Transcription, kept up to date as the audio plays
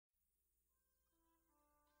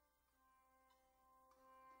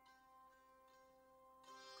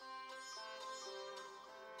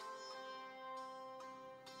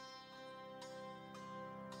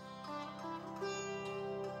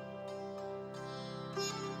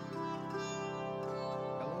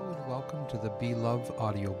Welcome to the Be Love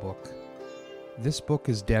audiobook. This book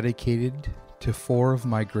is dedicated to four of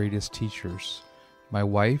my greatest teachers: my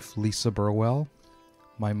wife, Lisa Burwell,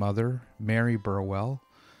 my mother, Mary Burwell,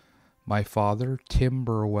 my father, Tim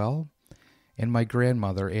Burwell, and my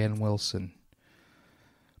grandmother, Ann Wilson.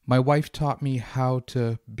 My wife taught me how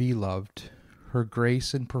to be loved. Her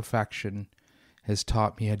grace and perfection has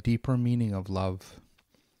taught me a deeper meaning of love.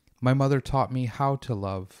 My mother taught me how to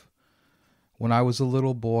love. When I was a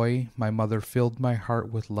little boy, my mother filled my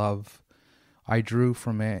heart with love. I drew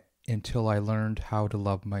from it until I learned how to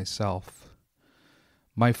love myself.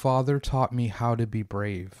 My father taught me how to be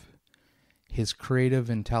brave. His creative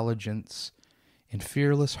intelligence and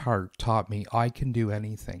fearless heart taught me I can do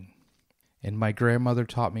anything. And my grandmother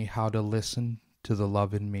taught me how to listen to the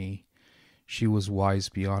love in me. She was wise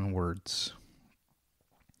beyond words.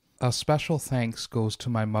 A special thanks goes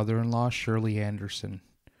to my mother-in-law, Shirley Anderson.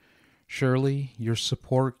 Shirley, your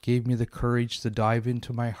support gave me the courage to dive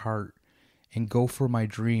into my heart and go for my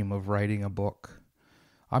dream of writing a book.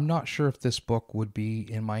 I'm not sure if this book would be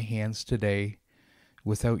in my hands today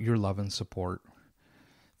without your love and support.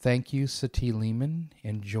 Thank you, Sati Lehman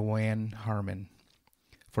and Joanne Harmon,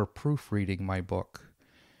 for proofreading my book.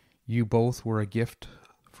 You both were a gift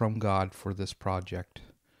from God for this project.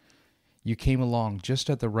 You came along just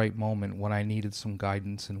at the right moment when I needed some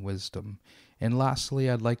guidance and wisdom. And lastly,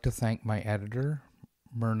 I'd like to thank my editor,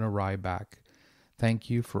 Myrna Ryback. Thank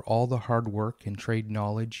you for all the hard work and trade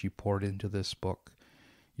knowledge you poured into this book.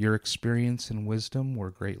 Your experience and wisdom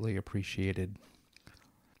were greatly appreciated.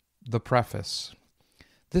 The Preface.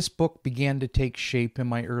 This book began to take shape in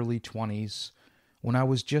my early 20s when I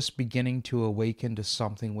was just beginning to awaken to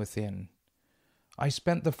something within. I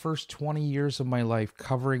spent the first 20 years of my life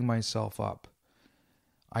covering myself up.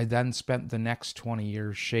 I then spent the next 20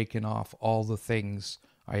 years shaking off all the things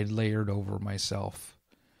I had layered over myself.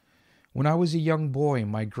 When I was a young boy,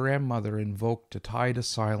 my grandmother invoked a tide of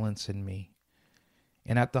silence in me.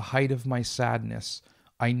 And at the height of my sadness,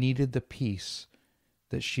 I needed the peace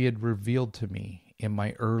that she had revealed to me in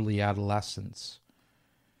my early adolescence.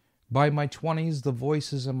 By my 20s, the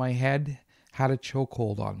voices in my head had a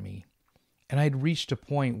chokehold on me, and I had reached a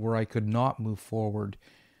point where I could not move forward.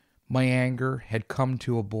 My anger had come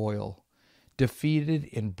to a boil. Defeated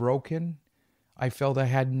and broken, I felt I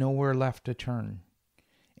had nowhere left to turn.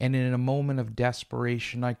 And in a moment of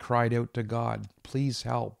desperation, I cried out to God, "Please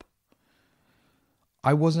help."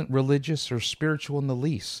 I wasn't religious or spiritual in the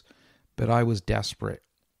least, but I was desperate.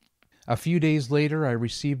 A few days later, I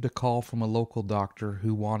received a call from a local doctor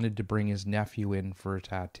who wanted to bring his nephew in for a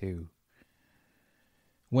tattoo.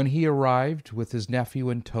 When he arrived with his nephew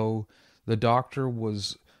in tow, the doctor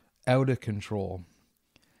was out of control.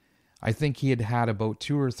 I think he had had about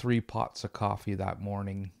 2 or 3 pots of coffee that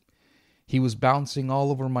morning. He was bouncing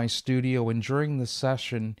all over my studio, and during the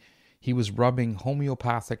session, he was rubbing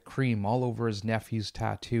homeopathic cream all over his nephew's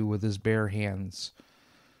tattoo with his bare hands.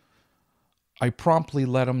 I promptly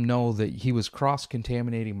let him know that he was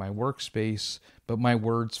cross-contaminating my workspace, but my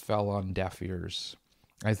words fell on deaf ears.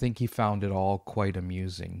 I think he found it all quite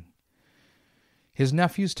amusing. His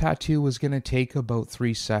nephew's tattoo was going to take about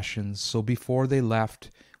 3 sessions, so before they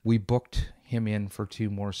left, we booked him in for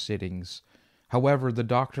 2 more sittings. However, the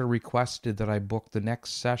doctor requested that I book the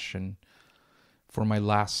next session for my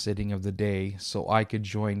last sitting of the day so I could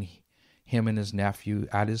join him and his nephew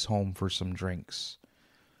at his home for some drinks.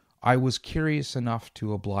 I was curious enough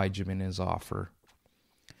to oblige him in his offer.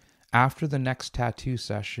 After the next tattoo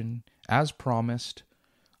session, as promised,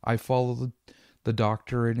 I followed the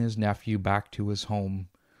doctor and his nephew back to his home.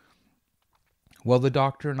 While the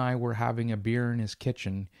doctor and I were having a beer in his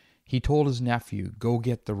kitchen, he told his nephew, "Go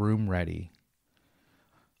get the room ready."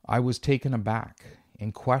 I was taken aback,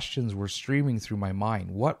 and questions were streaming through my mind.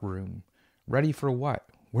 What room? Ready for what?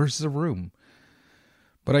 Where's the room?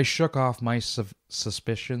 But I shook off my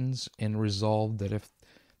suspicions and resolved that if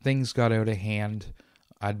things got out of hand,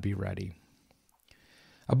 I'd be ready.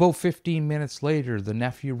 About 15 minutes later, the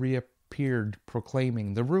nephew reappeared,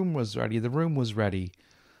 proclaiming, "The room was ready, the room was ready."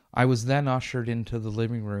 I was then ushered into the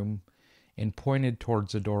living room and pointed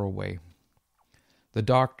towards a doorway. The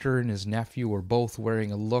doctor and his nephew were both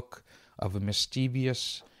wearing a look of a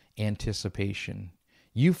mischievous anticipation.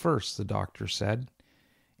 "You first," the doctor said.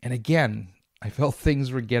 And again, I felt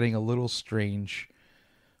things were getting a little strange,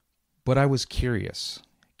 but I was curious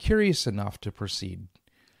enough to proceed.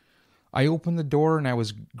 I opened the door and I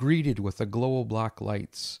was greeted with a glow of black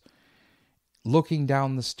lights. Looking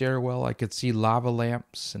down the stairwell, I could see lava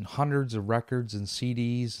lamps and hundreds of records and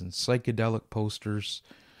CDs and psychedelic posters.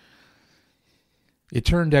 It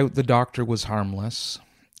turned out the doctor was harmless,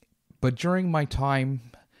 but during my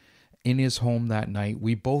time in his home that night.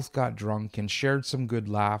 We both got drunk and shared some good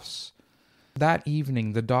laughs. That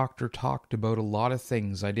evening, the doctor talked about a lot of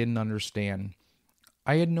things I didn't understand.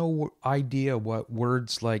 I had no idea what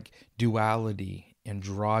words like duality,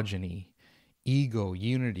 androgyny, ego,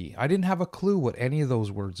 unity. I didn't have a clue what any of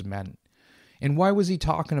those words meant. And why was he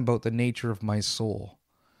talking about the nature of my soul?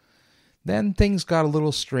 Then things got a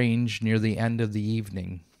little strange near the end of the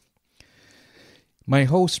evening. My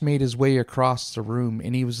host made his way across the room,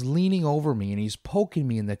 and he was leaning over me, and he's poking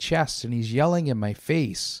me in the chest, and he's yelling in my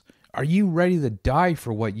face, "Are you ready to die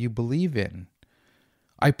for what you believe in?"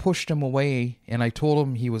 I pushed him away, and I told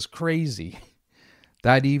him he was crazy.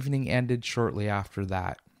 That evening ended shortly after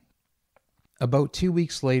that. About 2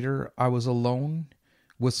 weeks later, I was alone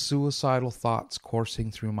with suicidal thoughts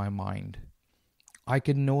coursing through my mind. I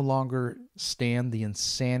could no longer stand the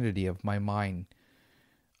insanity of my mind.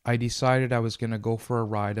 I decided I was going to go for a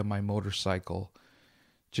ride on my motorcycle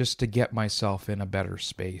just to get myself in a better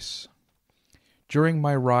space. During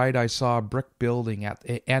my ride, I saw a brick building at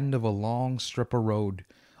the end of a long strip of road.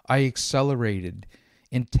 I accelerated,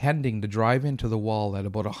 intending to drive into the wall at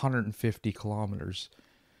about 150 kilometers.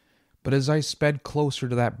 But as I sped closer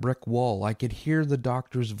to that brick wall, I could hear the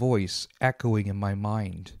doctor's voice echoing in my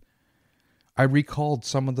mind. I recalled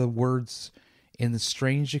some of the words in the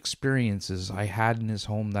strange experiences I had in his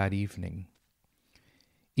home that evening.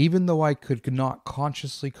 Even though I could not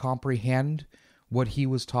consciously comprehend what he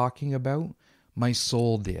was talking about, my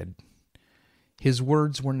soul did. His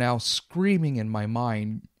words were now screaming in my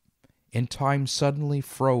mind, and time suddenly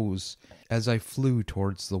froze as I flew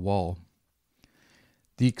towards the wall.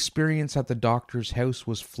 The experience at the doctor's house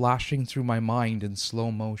was flashing through my mind in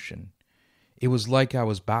slow motion. It was like I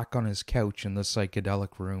was back on his couch in the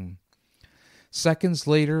psychedelic room. Seconds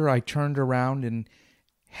later, I turned around and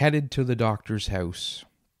headed to the doctor's house.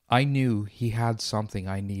 I knew he had something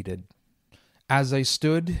I needed. As I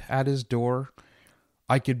stood at his door,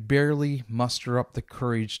 I could barely muster up the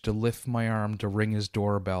courage to lift my arm to ring his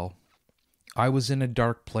doorbell. I was in a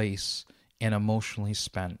dark place and emotionally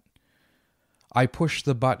spent. I pushed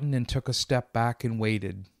the button and took a step back and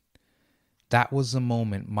waited. That was the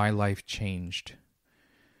moment my life changed.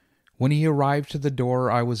 When he arrived to the door,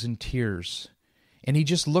 I was in tears, and he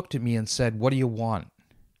just looked at me and said, "What do you want?"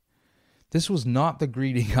 This was not the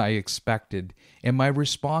greeting I expected, and my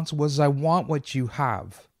response was, "I want what you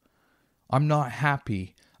have. I'm not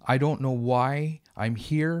happy. I don't know why I'm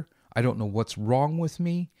here. I don't know what's wrong with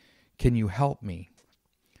me. Can you help me?"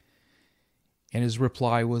 And his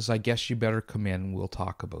reply was, "I guess you better come in. We'll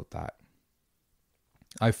talk about that."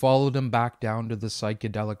 I followed him back down to the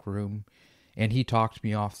psychedelic room, and he talked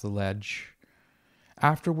me off the ledge.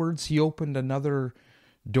 Afterwards, he opened another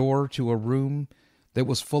door to a room that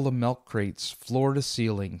was full of milk crates, floor to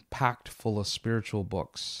ceiling, packed full of spiritual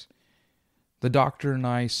books. The doctor and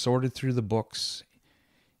I sorted through the books,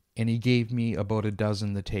 and he gave me about a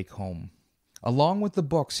dozen to take home. Along with the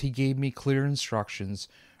books, he gave me clear instructions: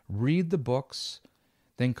 read the books,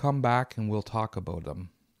 then come back and we'll talk about them.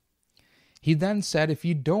 He then said, if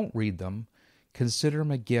you don't read them, consider them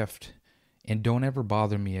a gift and don't ever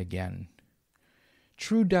bother me again.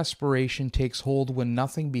 True desperation takes hold when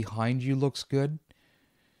nothing behind you looks good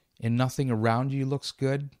and nothing around you looks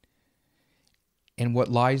good, and what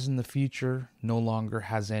lies in the future no longer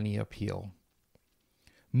has any appeal.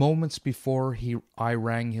 Moments before I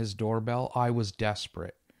rang his doorbell, I was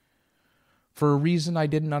desperate. For a reason I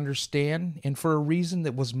didn't understand, and for a reason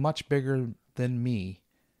that was much bigger than me,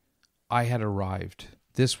 I had arrived.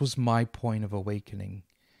 This was my point of awakening.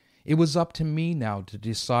 It was up to me now to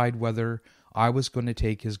decide whether I was going to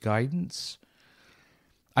take his guidance.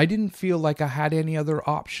 I didn't feel like I had any other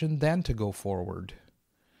option than to go forward.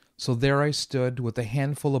 So there I stood with a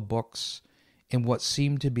handful of books and what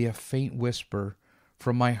seemed to be a faint whisper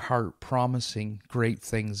from my heart promising great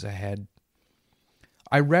things ahead.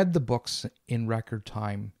 I read the books in record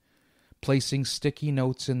time, placing sticky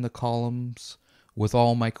notes in the columns with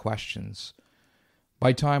all my questions.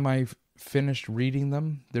 By the time I finished reading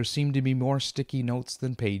them, there seemed to be more sticky notes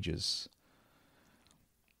than pages.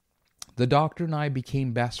 The doctor and I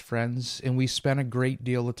became best friends, and we spent a great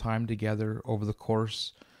deal of time together over the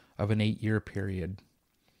course of an 8-year period.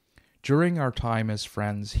 During our time as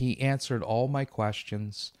friends, he answered all my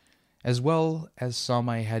questions, as well as some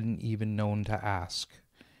I hadn't even known to ask.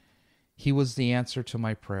 He was the answer to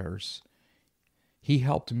my prayers. He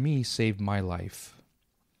helped me save my life.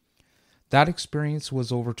 That experience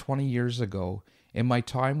was over 20 years ago, and my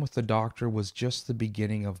time with the doctor was just the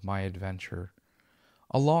beginning of my adventure.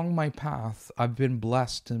 Along my path, I've been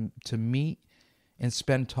blessed to meet and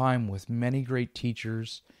spend time with many great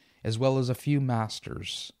teachers, as well as a few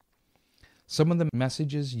masters. Some of the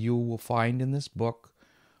messages you will find in this book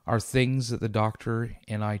are things that the doctor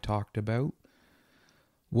and I talked about.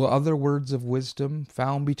 Will other words of wisdom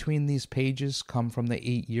found between these pages come from the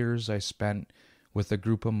 8 years I spent with a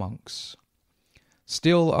group of monks.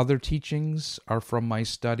 Still, other teachings are from my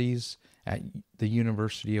studies at the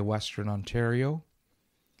University of Western Ontario.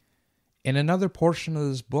 And another portion of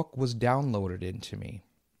this book was downloaded into me,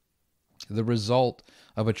 the result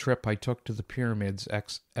of a trip I took to the pyramids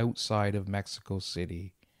outside of Mexico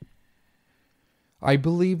City. I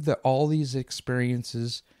believe that all these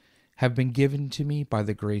experiences have been given to me by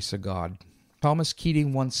the grace of God. Thomas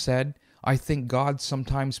Keating once said, "I think God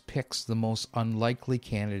sometimes picks the most unlikely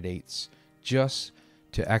candidates just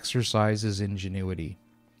to exercise his ingenuity."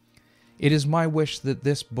 It is my wish that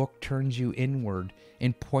this book turns you inward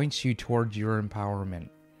and points you toward your empowerment.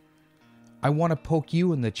 I want to poke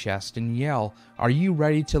you in the chest and yell, "Are you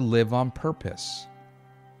ready to live on purpose?"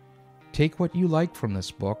 Take what you like from this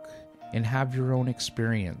book and have your own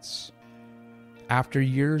experience. After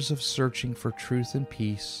years of searching for truth and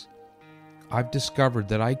peace, I've discovered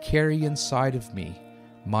that I carry inside of me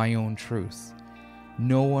my own truth.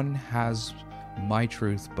 No one has my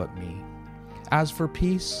truth but me. As for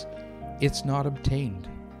peace, it's not obtained.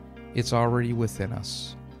 It's already within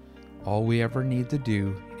us. All we ever need to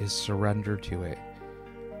do is surrender to it.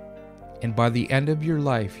 And by the end of your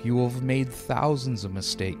life, you will have made thousands of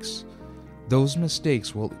mistakes. Those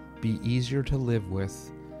mistakes will be easier to live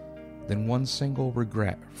with than one single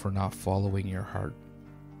regret for not following your heart.